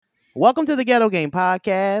Welcome to the Ghetto Game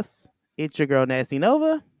Podcast. It's your girl Nasty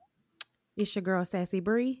Nova. It's your girl Sassy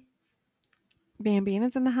Bree. Bambi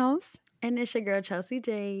is in the house. And it's your girl Chelsea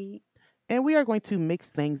Jade. And we are going to mix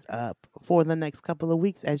things up for the next couple of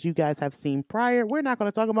weeks. As you guys have seen prior, we're not going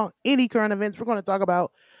to talk about any current events. We're going to talk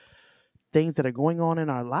about things that are going on in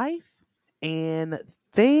our life and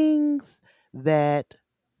things that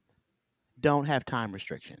don't have time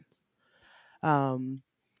restrictions.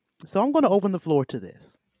 So I'm going to open the floor to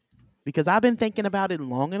this because I've been thinking about it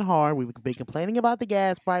long and hard. We've been complaining about the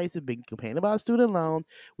gas prices, been complaining about student loans,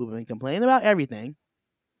 we've been complaining about everything.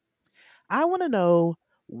 I want to know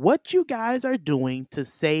what you guys are doing to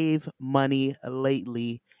save money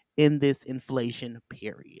lately in this inflation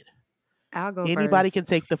period. I'll go Anybody first. can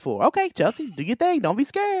take the floor. Okay, Chelsea, do your thing. Don't be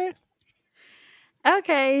scared.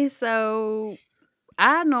 Okay, so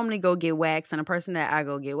I normally go get waxed, and the person that I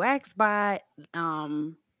go get waxed by,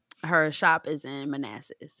 her shop is in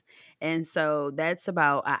Manassas. And so that's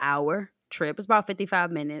about an hour trip. It's about 55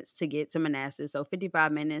 minutes to get to Manassas. So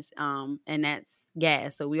 55 minutes, and that's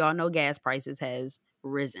gas. So we all know gas prices has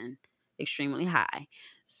risen extremely high.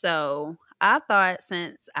 So I thought,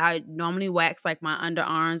 since I normally wax like my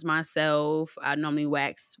underarms myself, I normally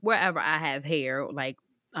wax wherever I have hair, like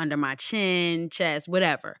under my chin, chest,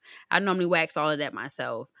 whatever. I normally wax all of that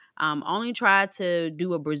myself. Only tried to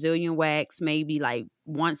do a Brazilian wax maybe like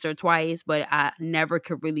once or twice, but I never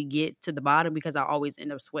could really get to the bottom because I always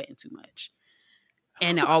end up sweating too much.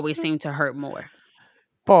 And it always seemed to hurt more.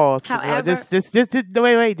 Pause. However, Just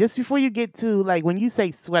wait. Just before you get to, like, when you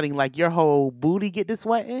say sweating, like your whole booty get to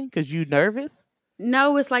sweating because you nervous.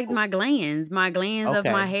 no, it's like my glands of my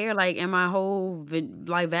Okay. hair, like in my whole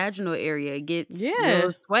like vaginal area gets Yeah.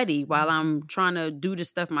 real sweaty while I'm trying to do the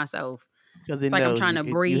stuff myself. Because It's it like I'm knows trying to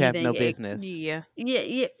you breathe have and no it, business. Yeah.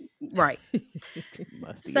 yeah, right.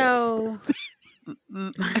 Musty So,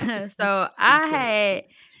 ass. so I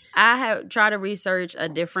had tried to research a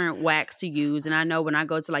different wax to use, and I know when I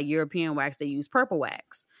go to like European wax, they use purple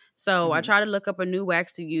wax. So I Mhm. tried to look up a new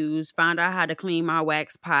wax to use, found out how to clean my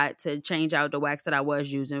wax pot to change out the wax that I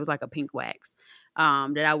was using. It was like a pink wax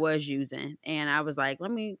that I was using, and I was like,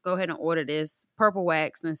 let me go ahead and order this purple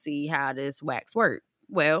wax and see how this wax works.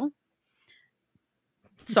 Well,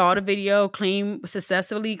 saw the video,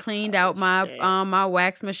 successfully cleaned out my Shit. my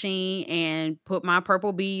wax machine and put my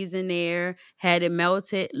purple beads in there, had it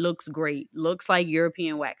melted. Looks great. Looks like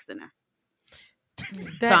European wax in there.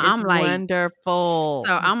 That is I'm like- wonderful.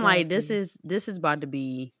 So I'm like, Exactly. this is about to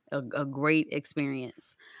be a great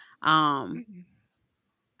experience. I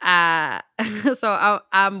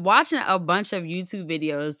I'm watching a bunch of YouTube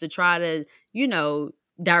videos to try to,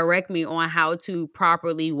 direct me on how to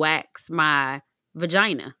properly wax my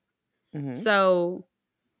vagina. Mhm. So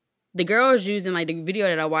the girl is using, like, the video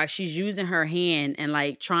that I watched, she's using her hand and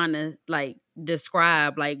like trying to like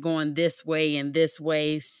describe like going this way and this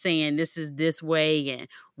way, saying this is this way and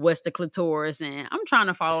what's the clitoris, and I'm trying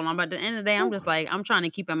to follow along. But at the end of the day, I'm just like, I'm trying to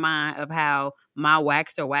keep in mind of how my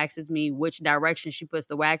waxer waxes me, which direction she puts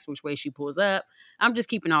the wax, which way she pulls up. I'm just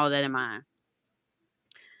keeping all of that in mind.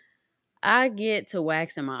 I get to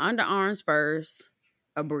waxing my underarms first,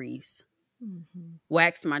 a breeze. Mhm.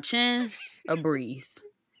 Waxed my chin, a breeze.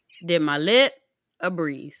 Did my lip, a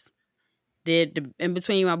breeze. Did the in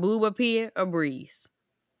between my boob up here, a breeze.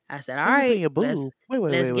 I said, all In between right, your let's boob.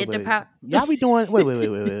 Wait. get the Y'all be doing.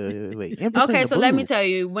 Wait. In between Okay, the so let me boob. tell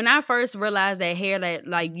you, when I first realized that hair, that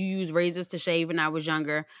like you use razors to shave when I was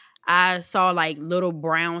younger, I saw like little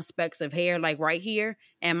brown specks of hair like right here,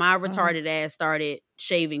 and my retarded ass started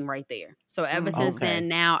shaving right there. So ever since Okay. then,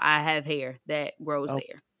 now I have hair that grows Oh,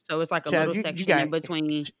 there. So it's like a Chaz, little you section got in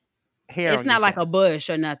between. hair. It's on your not like a chest. bush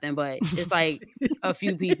or nothing, but it's like a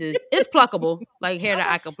few pieces. It's pluckable, like hair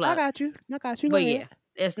that I could I pluck. got you. Go But ahead. yeah,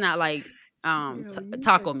 it's not like Yo, you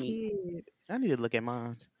taco a meat. kid. I need to look at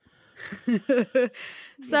mine. You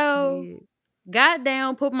So a kid. got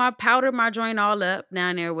down, powdered my joint all up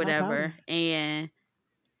down there, No whatever, problem. and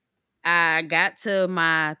I got to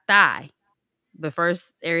my thigh. The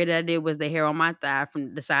first area that I did was the hair on my thigh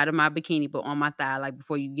from the side of my bikini, but on my thigh, like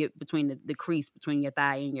before you get between the crease between your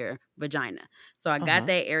thigh and your vagina. So I got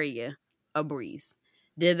that area, a breeze.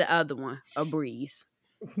 Did the other one, a breeze.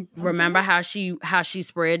 Remember how she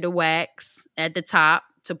spread the wax at the top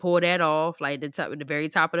to pull that off, like the very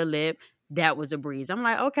top of the lip. That was a breeze. I'm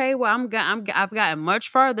like, okay, well, I've gotten much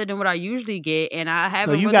further than what I usually get, and I So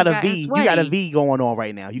haven't you really got a gotten V. sweaty. You got a V going on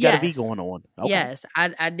right now. You got a V Yes. going on. Okay. Yes,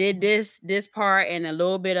 I did this part and a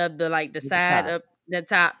little bit of the like the With the side top. up the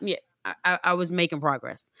top. Yeah, I was making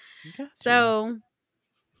progress. Got you. So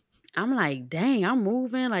I'm like, dang, I'm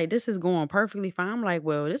moving. Like, this is going perfectly fine. I'm like,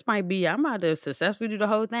 well, this might be, I'm about to successfully do the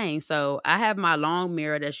whole thing. So I have my long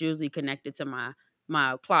mirror that's usually connected to my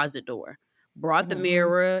closet door. Brought the Mhm.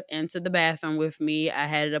 mirror into the bathroom with me. I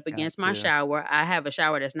had it up against my Gotcha. shower. I have a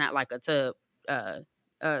shower that's not like a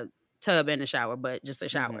tub in the shower, but just a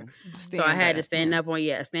shower. Mhm. So I had to Stand stand up on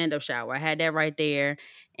a stand-up shower. I had that right there.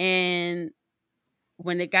 And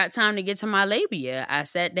when it got time to get to my labia, I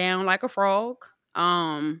sat down like a frog.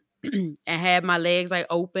 And had my legs like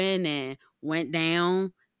open and went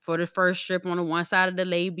down for the first strip on the one side of the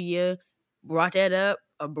labia. Brought that up,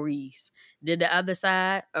 a breeze. Did the other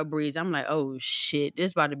side, a breeze. I'm like, oh shit,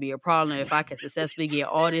 this about to be a problem if I can successfully get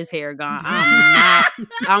all this hair gone.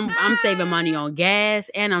 I'm saving money on gas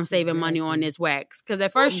and I'm saving money on Exactly. this wax. Because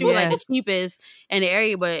at first you were like the Yes. cheapest in the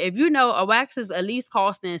area, but if you know a wax is at least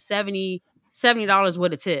costing $70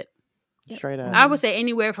 with a tip. Straight up. I would say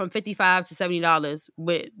anywhere from $55 to $70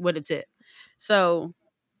 with a tip. So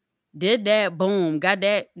did that, boom, got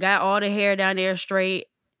all the hair down there straight.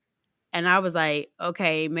 And I was like,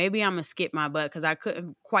 okay, maybe I'm gonna skip my butt because I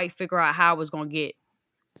couldn't quite figure out how I was gonna get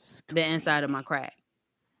the inside of my crack.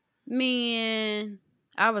 Man,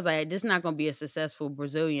 I was like, this is not gonna be a successful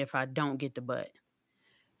Brazilian if I don't get the butt.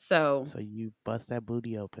 So So you bust that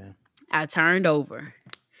booty open. I turned over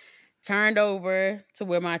to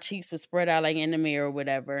where my cheeks were spread out like in the mirror or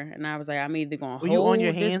whatever. And I was like, I'm either going to Were you on hold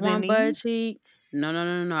your this hands one and butt knees? cheek.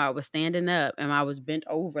 No. I was standing up and I was bent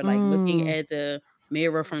over, like looking at the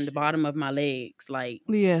mirror from the bottom of my legs, like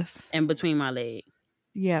Yes. in between my leg.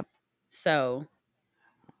 Yep. So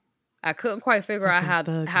I couldn't quite figure out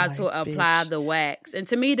Fucking how thug to life, apply bitch. the wax. And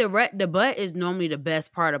to me, the butt is normally the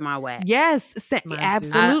best part of my wax. Yes. Mine too.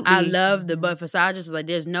 Absolutely. I love the butt. So I just was like,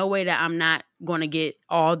 there's no way that I'm not going to get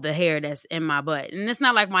all the hair that's in my butt. And it's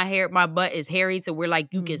not like my butt is hairy to where like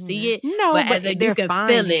you can see it. No, but but as if they're you can fine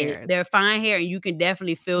feel hairs. it. They're fine hair and you can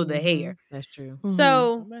definitely feel the hair. That's true. Mhm.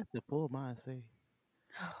 So I'm gonna have to pull mine. See.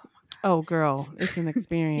 Oh, girl, it's an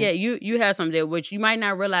experience. yeah, you have something there, which you might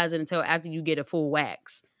not realize it until after you get a full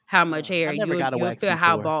wax. How much hair? I never got a You'll wax feel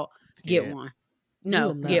how before. bald. Get Scared. one. You No,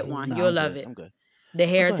 would love get it. one. No, You'll I'm love good. it. I'm good. The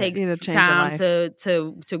hair go ahead. takes It'll change your time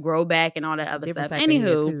life. to grow back and all that It's a other different stuff. type of hair,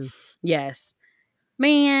 Anywho, too. yes,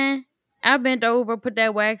 man, I bent over, put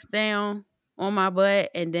that wax down on my butt,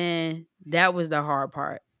 and then that was the hard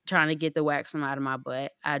part, trying to get the wax from out of my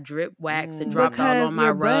butt. I dripped wax and dropped all Because on my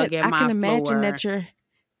your rug butt, and I my can imagine floor. that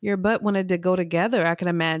your butt wanted to go together. I can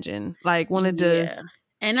imagine, like wanted to. Yeah.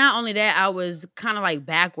 And not only that, I was kind of like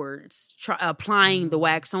backwards applying the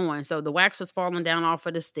wax on. So the wax was falling down off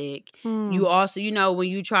of the stick. You also, when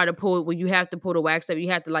you try to when you have to pull the wax up, you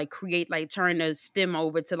have to like turn the stem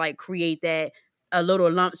over to like create that a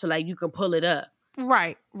little lump so like you can pull it up.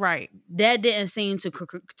 Right. That didn't seem to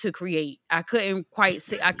create. I couldn't quite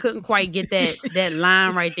see. I couldn't quite get that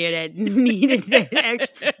line right there that needed that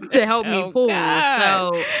extra to help me pull.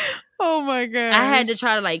 God. So Oh my god! I had to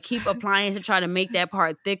try to like keep applying to try to make that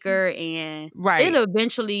part thicker, and Right. it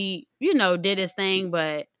eventually, did its thing.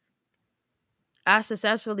 But I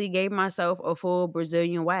successfully gave myself a full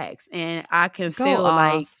Brazilian wax, and I can Go feel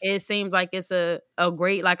like off. it seems like it's a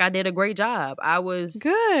great, like I did a great job.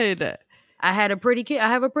 Good. I had a pretty kid. I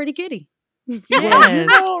have a pretty kitty. Well, Yes.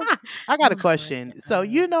 I got a question. So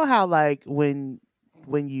you know how like when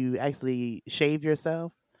you actually shave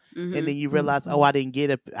yourself Mhm. and then you realize, oh, I didn't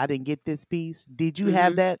get this piece. Did you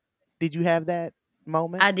have that? Did you have that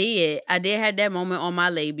moment? I did have that moment on my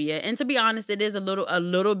labia, and to be honest, it is a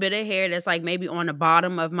little bit of hair that's like maybe on the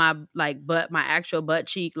bottom of my like butt, my actual butt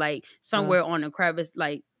cheek, like somewhere on the crevice.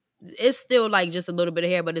 Like it's still like just a little bit of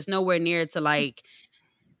hair, but it's nowhere near to like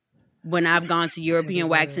when I've gone to European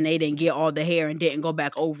wax and they didn't get all the hair and didn't go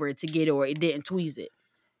back over it to get it, or it didn't tweeze it.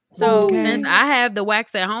 So Okay. since I have the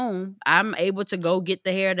wax at home, I'm able to go get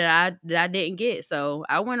the hair that I didn't get. So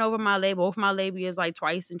I went over both my labias like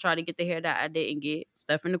twice and tried to get the hair that I didn't get.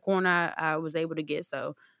 Stuff in the corner I was able to get.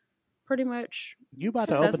 So pretty much You about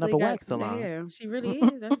to open up successfully a got wax the salon. hair. She really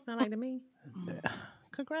is. That's not like to me. Yeah,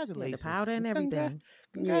 Congratulations. the powder and everything.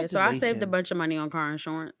 Yeah, so I saved a Congratulations. bunch of money on car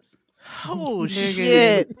insurance. Oh Very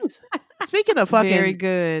shit. Speaking of fucking Very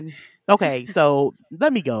good. Okay, so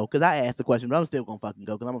let me go because I asked the question, but I'm still gonna fucking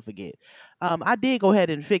go because I'm gonna forget. I did go ahead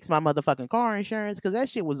and fix my motherfucking car insurance because that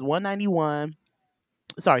shit was $191.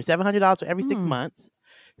 Sorry, $700 for every 6 months.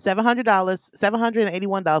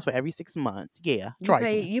 $781 for every 6 months. Yeah,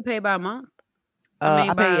 trifling. You pay by a month?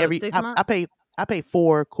 I by pay every. 6 I months? pay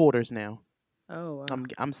 4 quarters now. Oh, wow.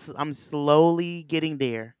 I'm slowly getting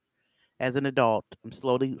there. As an adult, I'm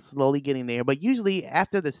slowly getting there. But usually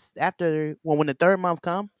when the third month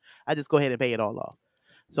come, I just go ahead and pay it all off.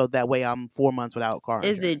 So that way I'm 4 months without car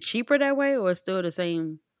Is insurance. it cheaper that way or still the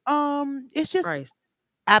same It's just price?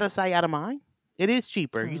 out of sight, out of mind. It is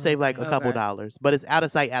cheaper. You save like a couple Okay. dollars, but it's out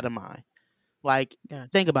of sight, out of mind. Like, Gotcha.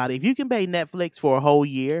 think about it. If you can pay Netflix for a whole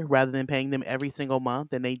year rather than paying them every single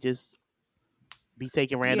month and they just be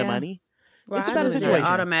taking random Yeah. money, Well, it's a I better just did situation.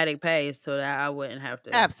 automatic pay so that I wouldn't have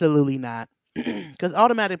to. Absolutely not. Because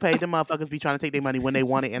automatic pay, them motherfuckers be trying to take their money when they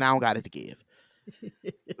want it, and I don't got it to give.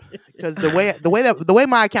 Because the way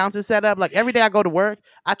my accounts is set up, like every day I go to work,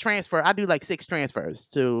 I do like 6 transfers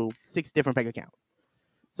to 6 different bank accounts.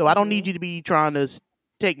 So I don't need you to be trying to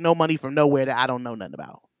take no money from nowhere that I don't know nothing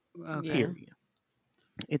about. Okay. Period.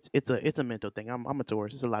 It's a mental thing. I'm a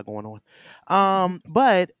tourist. There's a lot going on.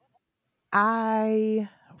 But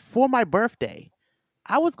for my birthday,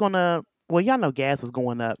 I was gonna. Well, y'all know gas was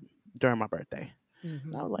going up during my birthday.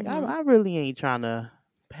 And I was like, I really ain't trying to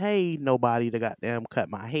pay nobody to goddamn cut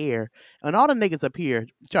my hair. And all the niggas up here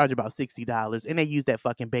charge about $60, and they use that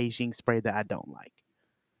fucking Beijing spray that I don't like.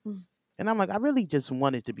 Mm. And I'm like, I really just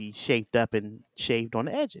want it to be shaped up and shaved on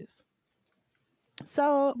the edges.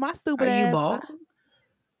 So my stupid Are you ass. bald?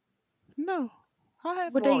 No, I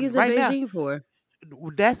have What they bald using right now. Beijing for?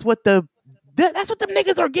 That's what them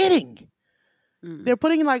niggas are getting. Mm. They're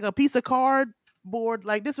putting like a piece of cardboard,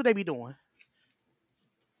 like this. What they be doing?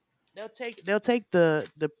 They'll take the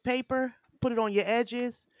paper, put it on your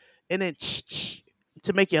edges, and then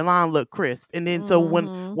to make your line look crisp. And then so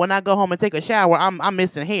when I go home and take a shower, I'm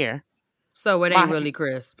missing hair. So it ain't really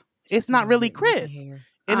crisp. It's not really crisp, and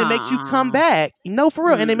it makes you come back. No, for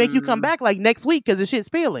real, and they make you come back like next week because the shit's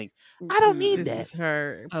peeling. I don't need This that. is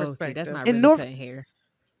her Oh, see, perspective. that's not In really cutting hair.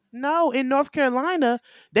 No, in North Carolina,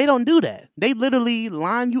 they don't do that. They literally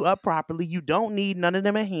line you up properly. You don't need none of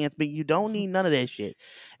them enhancements. You don't need none of that shit.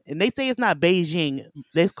 And they say it's not Beijing.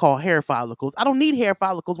 It's called hair follicles. I don't need hair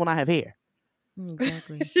follicles when I have hair.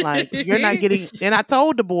 Exactly. Like, you're not getting. And I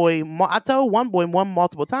told one boy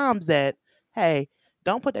multiple times that, hey,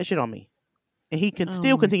 don't put that shit on me. And he can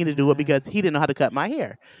still continue to do it because he didn't know how to cut my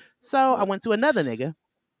hair. So I went to another nigga,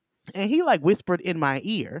 and he like whispered in my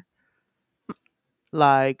ear,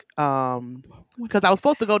 like, because I was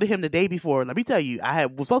supposed to go to him the day before. Let me tell you,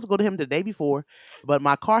 was supposed to go to him the day before, but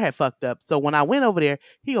my car had fucked up. So when I went over there,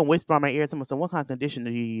 he gonna whisper in my ear to me, "So what kind of conditioner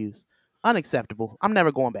do you use?" Unacceptable. I'm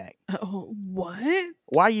never going back. Oh, what?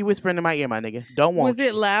 Why are you whispering in my ear, my nigga? Don't want. Was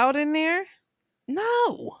it loud in there?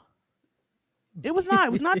 No. It was not.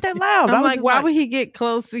 It was not that loud. I'm like, why would he get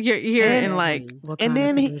close to your ear and like? What and kind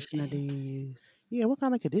then of he- conditioner do you use? Yeah, what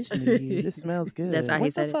kind of conditioner do you use? This smells good. That's how he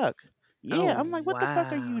what said the it? fuck? Yeah, Oh, I'm like, what the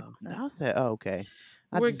fuck are you? wow. I said, oh, okay.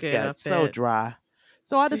 I We're just good got off so that. dry.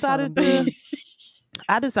 So I You saw decided them to.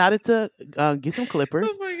 I decided to get some clippers.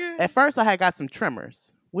 Oh my God. At first, I had got some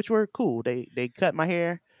trimmers, which were cool. They cut my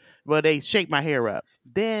hair, well, they shaped my hair up.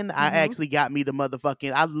 Then I actually got me the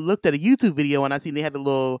motherfucking. I looked at a YouTube video and I seen they had a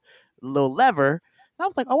little lever. And I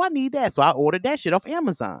was like, oh, I need that. So I ordered that shit off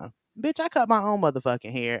Amazon. Bitch, I cut my own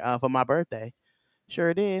motherfucking hair for my birthday.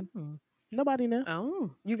 Sure did. Hmm. Nobody knew.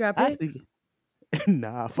 Oh. You got I pics? actually,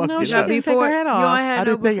 nah, fuck No, it she up. didn't take her head You off. only had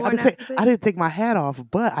no before and after I didn't take my hat off,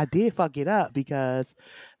 but I did fuck it up because,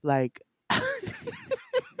 like,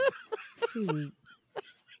 Too weak.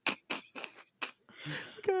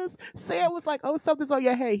 because Sam was like, "Oh, something's on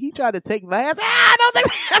your head." He tried to take my ass. Don't take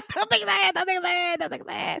that! Don't take that! Don't take that! Don't take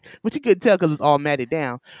that! But you couldn't tell because it was all matted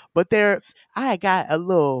down. But I had got a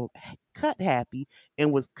little cut happy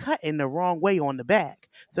and was cut in the wrong way on the back.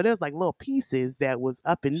 So there's like little pieces that was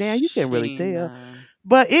up and down. You can't really tell.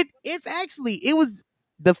 But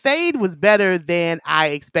the fade was better than I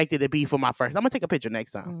expected it to be for my first. I'm gonna take a picture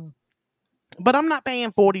next time. Mm. But I'm not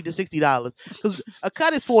paying $40 to $60 because a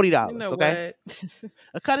cut is $40. You know Okay, what?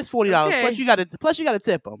 a cut is $40. Okay. Plus you got to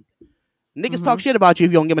tip them. Niggas talk shit about you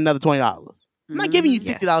if you don't give them another $20. I'm not giving you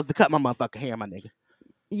Yes. $60 to cut my motherfucking hair, my nigga.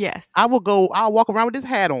 Yes. I'll walk around with this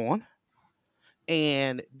hat on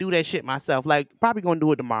and do that shit myself. Like, probably gonna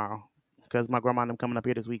do it tomorrow because my grandma and them coming up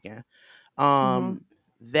here this weekend.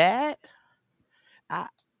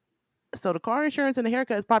 So the car insurance and the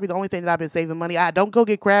haircut is probably the only thing that I've been saving money. I don't go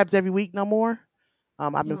get crabs every week no more.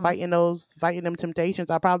 I've been fighting them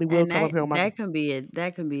temptations. I probably will come up here on my. That can be it.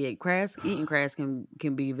 Eating crabs can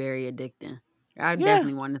be very addicting. I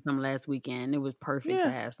definitely wanted some last weekend. It was perfect to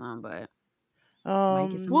have some, but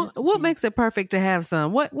What makes it perfect to have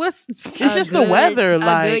some? What's it's just the weather,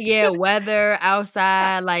 like weather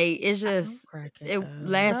outside. Like it's just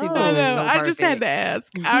last week. I was know. so I just had perfect. to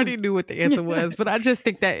ask. I already knew what the answer was, but I just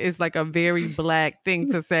think that is like a very black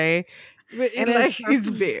thing to say. But it's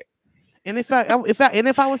very. And if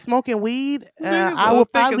I was smoking weed, I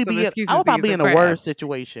would probably be in a worse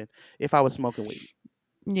situation if I was smoking weed.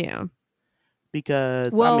 Yeah.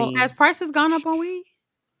 Because Well, I mean, has prices gone up on weed?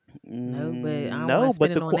 No, but I don't no, want to but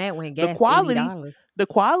spend it on that when the gas quality, $80. the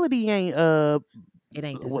quality ain't It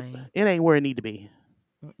ain't the same. it ain't where it need to be.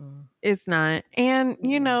 Mm-mm. It's not. And,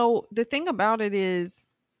 you Mm-mm. know, the thing about it is,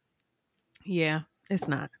 yeah, it's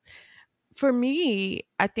not. For me,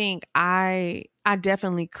 I think I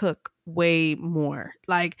definitely cook way more.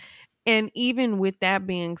 Like, and even with that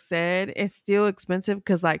being said, it's still expensive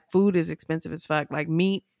because like food is expensive as fuck. Like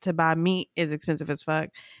to buy meat is expensive as fuck.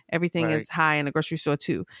 Everything Right. is high in the grocery store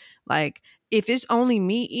too. Like if it's only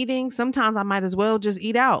meat eating, sometimes I might as well just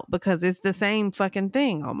eat out because it's the same fucking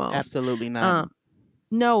thing almost. Absolutely not.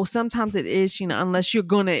 No, sometimes it is, unless you're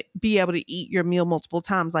going to be able to eat your meal multiple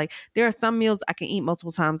times. Like there are some meals I can eat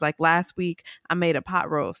multiple times. Like last week I made a pot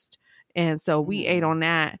roast. And so we ate on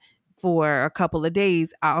that for a couple of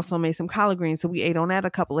days. I also made some collard greens. So we ate on that a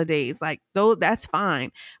couple of days. Like though that's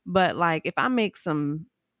fine. But like if I make some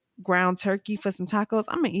ground turkey for some tacos,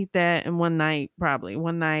 I'm going to eat that in one night, probably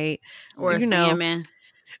one night. Or salmon?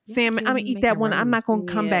 Salmon, I'm gonna eat that one. I'm not gonna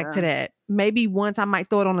come back to that. Maybe once I might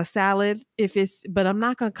throw it on a salad but I'm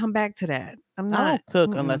not gonna come back to that. I'm not. I don't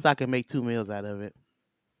cook unless I can make 2 meals out of it.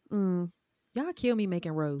 Y'all kill me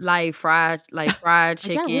making roast. Like fried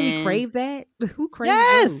chicken. Y'all really crave that? Who craves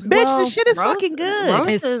Yes, roast? bitch, this shit is fucking good. Roast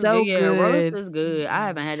It's is so good. good. Roast is good. I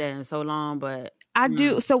haven't had that in so long, but I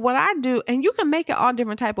do. So what I do, and you can make it all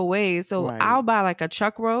different type of ways. So Right. I'll buy like a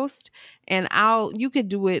chuck roast, and you could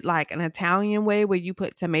do it like an Italian way where you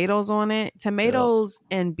put tomatoes on it. Tomatoes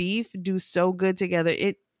and beef do so good together.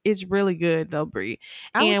 It's really good though, Brie.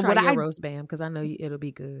 I will And try what your I roast, Bam, because I know it'll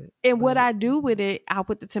be good. And what I do with it, I'll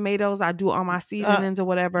put the tomatoes, I do all my seasonings or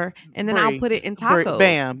whatever, and then I'll Brie, put it in tacos.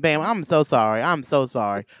 Bam. I'm so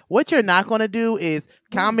sorry. What you're not gonna do is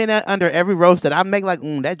comment under every roast that I make. Like,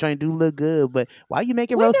 that joint do look good, but why you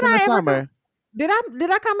making When roast did in the I ever summer? Did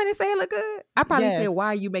I come in and say it look good? I probably said, Yes. "Why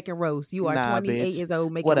are you making roast? You are Nah, 28 bitch. years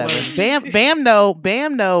old making Whatever. roast."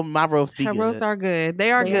 Bam know my roast be Her good. roasts are good.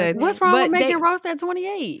 They are They are good. good. what's wrong But with making roast at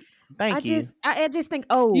 28? Thank you. I just think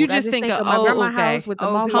old. You I just think of of my old, grandma okay. house with the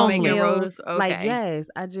Old people mothball making smells. roast, Like okay. yes,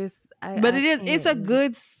 But it's a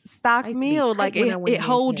good stock I used to be meal. tight Like when I went it in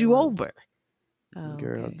holds there you and over. Oh,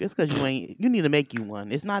 Girl, okay. just because you need to make you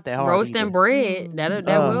one. It's not that hard. Roast either. and bread. That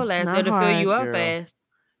will last. Not That'll fill you hard, up girl. fast.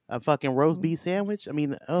 A fucking roast beef sandwich. I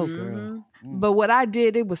mean, girl. Mhm. But what I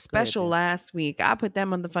did, it was special bitch. last week. I put that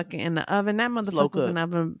motherfucker in the oven. That Slow motherfucker was in cook. the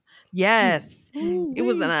oven. Yes. It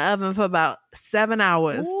was in the oven for about 7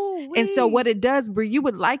 hours. And so what it does, Brie, you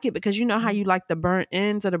would like it because you know how you like the burnt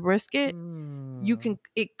ends of the brisket? It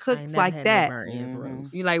I cooks ain't like never had that. No burnt ends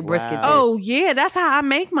roast. You like brisket Oh, yeah. That's how I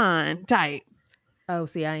make mine type. Oh,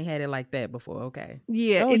 see, I ain't had it like that before. Okay.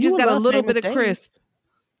 Yeah. Oh, It you just would got a love little Famous bit of crisp. Days.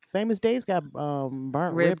 Famous Days got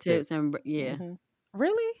burnt rib tips and yeah.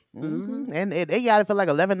 Really? And they got it for like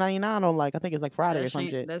 $11.99 on like I think it's like Friday or some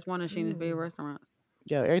shit. That's one of Sheena's favorite restaurants.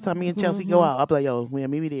 Yo, every time me and Chelsea go out, I'll be like, yo, meet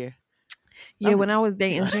me there. Yeah, when I was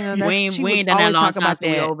dating Gina, We ain't done that long time, so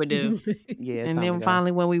we overdue. Yeah, and then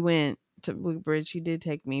finally when we went to Woodbridge, she did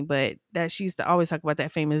take me, but that she used to always talk about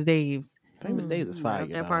that Famous Dave's. Famous Days is fire. Up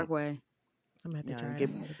that Parkway. I'm gonna have to try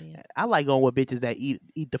it. I like going with bitches that eat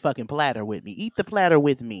the fucking platter with me. Eat the platter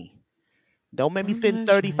with me. Don't make me spend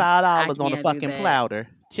 $35 on a fucking platter.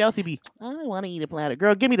 Chelsea be, I don't want to eat a platter.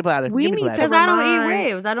 Girl, give me the platter. We give me the need platter. Because I don't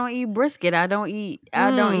eat ribs. I don't eat brisket. I don't eat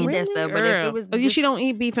that stuff. But if it was she don't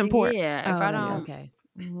eat beef and pork. Yeah, if I don't. Okay.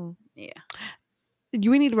 Yeah.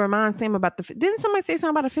 We need to remind Sam about didn't somebody say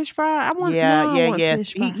something about a fish fry? I want yes.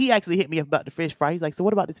 Fish fry. He actually hit me up about the fish fry. He's like, so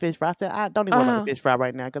what about this fish fry? I said, I don't even worry about the fish fry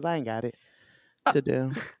right now because I ain't got it to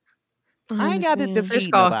do. I ain't got it to Fish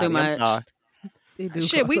feed costs nobody. too much. I'm sorry.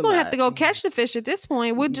 Shit, we gonna have to go catch the fish at this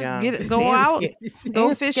point. We'll just go And out, go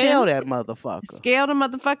and fishing. Scale that motherfucker. Scale the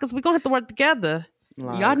motherfuckers. We gonna have to work together.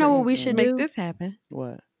 Y'all know what we should make do? this happen.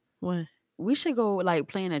 What? We should go like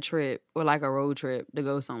plan a trip or like a road trip to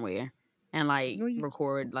go somewhere and like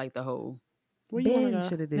record like the whole. Where you Ben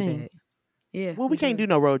should have did that. Yeah. Well, we can't do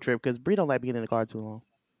no road trip because Bree don't like being in the car too long.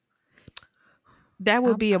 That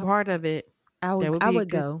would be a part of it. I would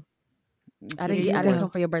go. I didn't come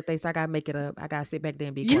for your birthday, so I gotta make it up. I gotta sit back there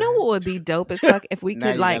and be. You know what would be dope as fuck if we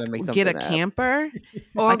could like get a camper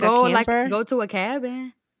or like go a camper. go to a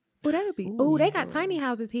cabin. Oh, that would be. Oh, they got tiny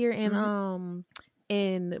houses here in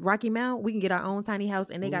Rocky Mount. We can get our own tiny house,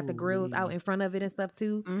 and they got the grills out in front of it and stuff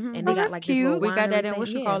too. And they got like cute. this little We got that in winery what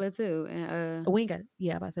you thing. call it too. And we ain't got.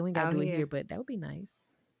 Yeah, I about to say we ain't got to do it here, but that would be nice.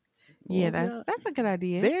 Yeah, Well, that's a good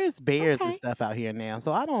idea. there's bears and Okay. stuff out here now,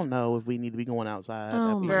 so I don't know if we need to be going outside. Oh I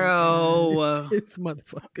my mean, Girl. God. This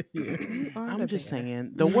motherfucker here. You are I'm the just bear.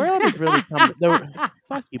 saying, the world is really coming.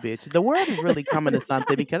 Fuck you, bitch. The world is really coming to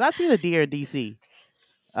something because I seen a deer in DC,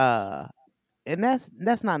 and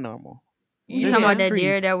that's not normal. You There's talking no about that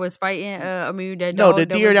deer trees. that was fighting? I mean, that No, dog the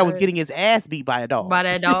that deer that was was getting his ass beat by a dog. by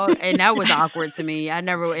that dog, and that was awkward to me. I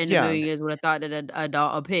never in a Yeah. million years would have thought that a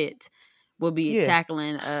dog, a pit, would be Yeah.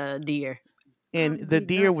 tackling a deer. And I'm the beating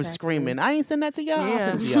deer up was factory. screaming. I ain't send that to y'all. I'll Yeah.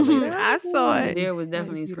 send it to y'all later. I saw The it. deer was I didn't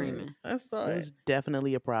definitely see that. screaming. I saw It it. was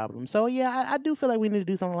definitely a problem. So yeah, I do feel like we need to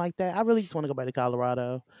do something like that. I really just want to go back to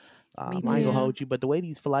Colorado. Me I ain't too. gonna Yeah. hold you, but the way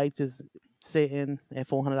these flights is sitting at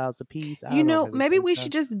 $400 a piece, I You don't know, if it's maybe worth we it.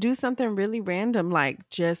 should just do something really random, like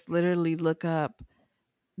just literally look up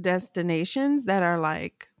destinations that are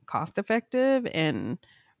like cost effective and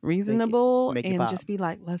reasonable make it and pop. just be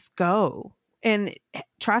like, let's go and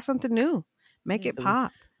try something new. Make Yeah, it 'cause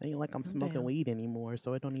pop. Ain't like I'm I'm smoking down. weed anymore,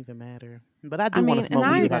 so it don't even matter. But I I do want mean, to and smoke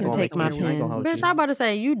I weed if I can go on take my vacation. I ain't gonna pins. hold Bitch, you. I about to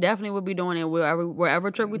say you definitely would be doing it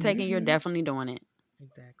wherever trip we taking. You're definitely doing it.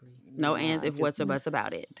 Exactly. No Nah, ands, if just what's or buts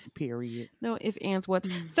about it. period. No if ands what's.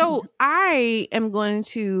 So I am going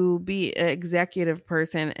to be an executive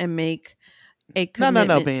person and make a No,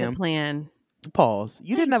 commitment to Bam. plan. Pause.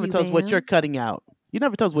 You didn't Thank ever you, tell us what you're Bam. cutting out. You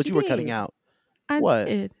never told us what She you were cutting did. out. I What?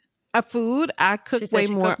 did. A food, I cook said way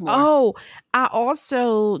she more. cooked more. Oh, I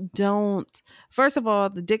also don't. First of all,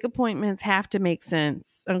 the dick appointments have to make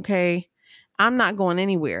sense. Okay. I'm not going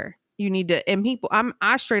anywhere. You need to, and people,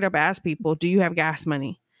 I straight up ask people, do you have gas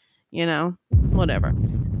money? You know, whatever.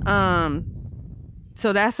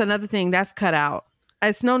 So that's another thing that's cut out.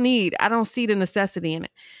 It's no need. I don't see the necessity in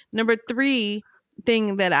it. Number 3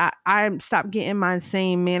 thing that I stopped getting my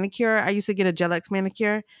same manicure. I used to get a Gel X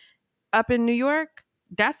manicure up in New York.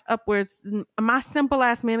 That's upwards. My simple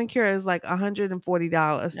ass manicure is like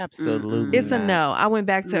 $140. Absolutely. It's a not. no. I went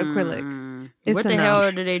back to acrylic. Mm-mm. It's What a the no.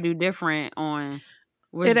 hell do they do different on?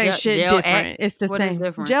 It ain't shit Gel different. X? It's the What is same.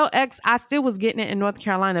 different? Gel X, I still was getting it in North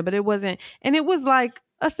Carolina, but it wasn't. And it was like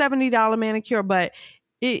a $70 manicure, but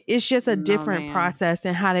it's just a No, different ma'am. process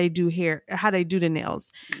in how they do hair, how they do the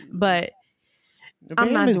nails. But I'm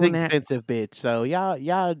Bam not is doing that. expensive, bitch. So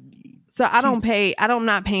y'all. So I don't pay. I'm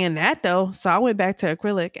not paying that though. So I went back to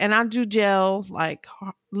acrylic, and I do gel, like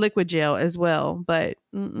liquid gel as well. But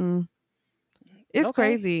it's Okay.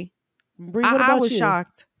 crazy. Bree, what I about was you?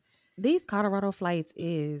 shocked. These Colorado flights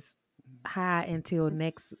is high until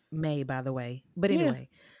next May, by the way. But Yeah. anyway,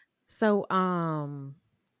 so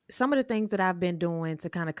some of the things that I've been doing to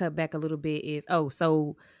kind of cut back a little bit is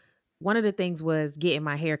so one of the things was getting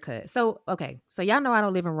my hair cut. So okay, so y'all know I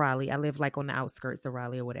don't live in Raleigh. I live like on the outskirts of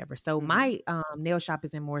Raleigh or whatever. So Mhm. my nail shop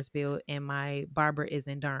is in Morrisville and my barber is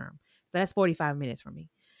in Durham. So that's 45 minutes from me.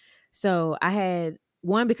 So I had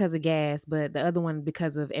one because of gas, but the other one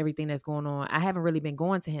because of everything that's going on. I haven't really been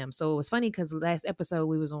going to him. So it was funny because last episode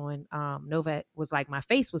we was on, Novak was like my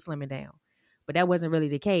face was slimming down, but that wasn't really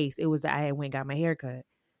the case. It was that I had went and got my hair cut,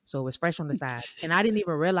 so it was fresh on the side, and I didn't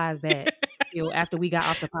even realize that till after we got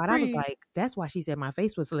off the pod. I was Bree. like, that's why she said my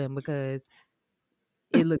face was slim because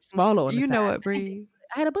it looked smaller on the You know side. what, Bree?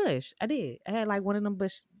 I had a bush. I did. I had like one of them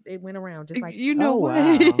bush. It went around just like You know Oh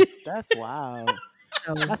what? wow, that's wild.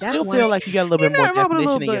 so. I That's still one feel like you got a little bit You're more not wrong with a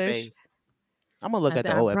definition in little your bush. face. I'm gonna look at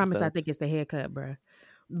the I old promise episodes. I think it's the haircut, bruh.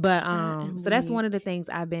 But am so that's weak. one of the things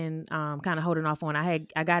I've been kind of holding off on. I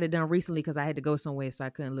got it done recently because I had to go somewhere, so I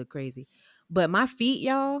couldn't look crazy. But my feet,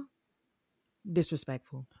 y'all,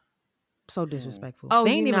 disrespectful. So disrespectful. Oh,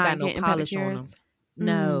 they you ain't even not got no getting polish on them. pedicures?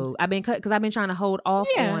 No, I've been cut because I've been trying to hold off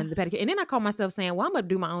Yeah. on the pedicure, and then I caught myself saying, "Well, I'm gonna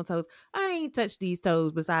do my own toes. I ain't touched these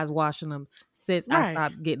toes besides washing them since I Right.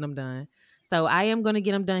 stopped getting them done. So I am gonna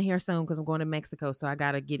get them done here soon because I'm going to Mexico. So I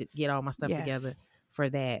gotta get all my stuff together Yes. for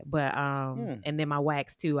that. But and then my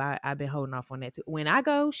wax too. I've been holding off on that too. When I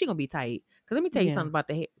go, she gonna be tight. Cause let me tell you Yeah. something about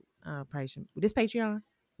the hair. This Patreon.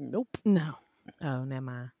 Nope. No. Oh, never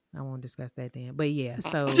mind. I won't discuss that then. But yeah,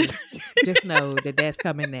 so just know that that's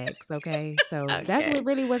coming next. Okay, so that's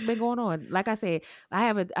Okay. what's been going on. Like I said, I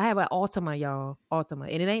have an Altima, y'all,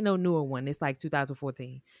 Altima, and it ain't no newer one. It's like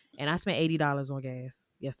 2014, and I spent $80 on gas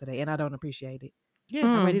yesterday, and I don't appreciate it.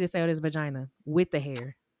 Yeah. I'm ready to sell this vagina with the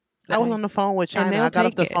hair. I was Okay? on the phone with And China. they'll I got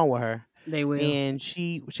off take the it. phone with her, They will. and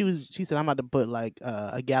she said I'm about to put like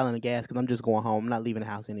a gallon of gas because I'm just going home. I'm not leaving the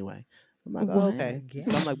house anyway. I'm like, oh, What? okay. A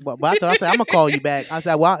So I'm like, but I said I'm gonna call you back. I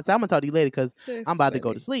said, well, I'm gonna talk to you later because That's I'm about to go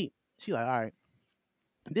funny. to sleep. She like, all right.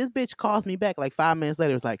 This bitch calls me back like 5 minutes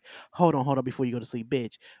later. It's like, hold on before you go to sleep,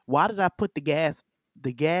 bitch. Why did I put the gas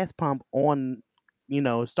pump on?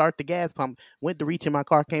 Start the gas pump. Went to reach in my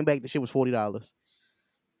car, came back. The shit was $40.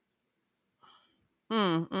 You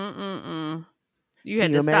Can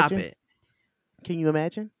had you to stop imagine? it. Can you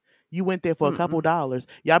imagine? You went there for a couple dollars.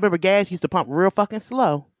 Y'all remember gas used to pump real fucking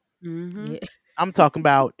slow. Mm-hmm. Yeah. I'm talking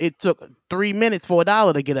about it took 3 minutes for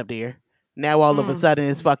 $1 to get up there. Now all of a sudden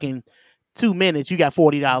it's fucking 2 minutes. You got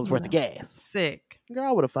 $40 worth of gas. Sick. Girl,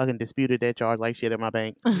 I would have fucking disputed that charge like shit at my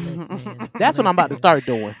bank. Listen, That's what I'm about to listen. start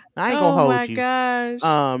doing. I ain't gonna Oh hold my you. gosh.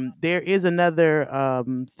 There is another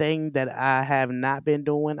thing that I have not been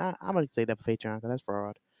doing. I'm gonna say that for Patreon because that's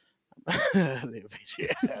fraud.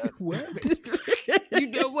 What? You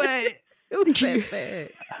know what? Who said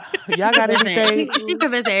that? Y'all got Listen, anything? she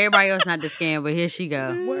convincing everybody else not to scam, but here she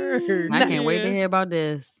go. Word. I can't wait to hear about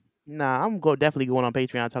this. Nah, I'm definitely going on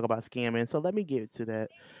Patreon and talk about scamming. So let me get to that.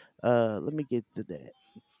 Let me get to that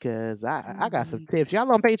because I got some tips.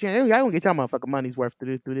 Y'all on Patreon, y'all gonna get y'all motherfucking money's worth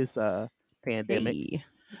through this pandemic. Hey.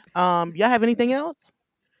 Y'all have anything else?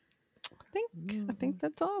 I think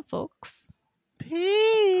that's all, folks.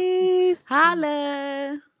 Peace.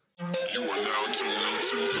 Holla. You are now tuned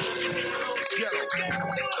into Ghetto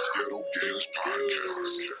Games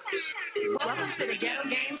Podcast. Welcome to the Ghetto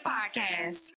Games Podcast.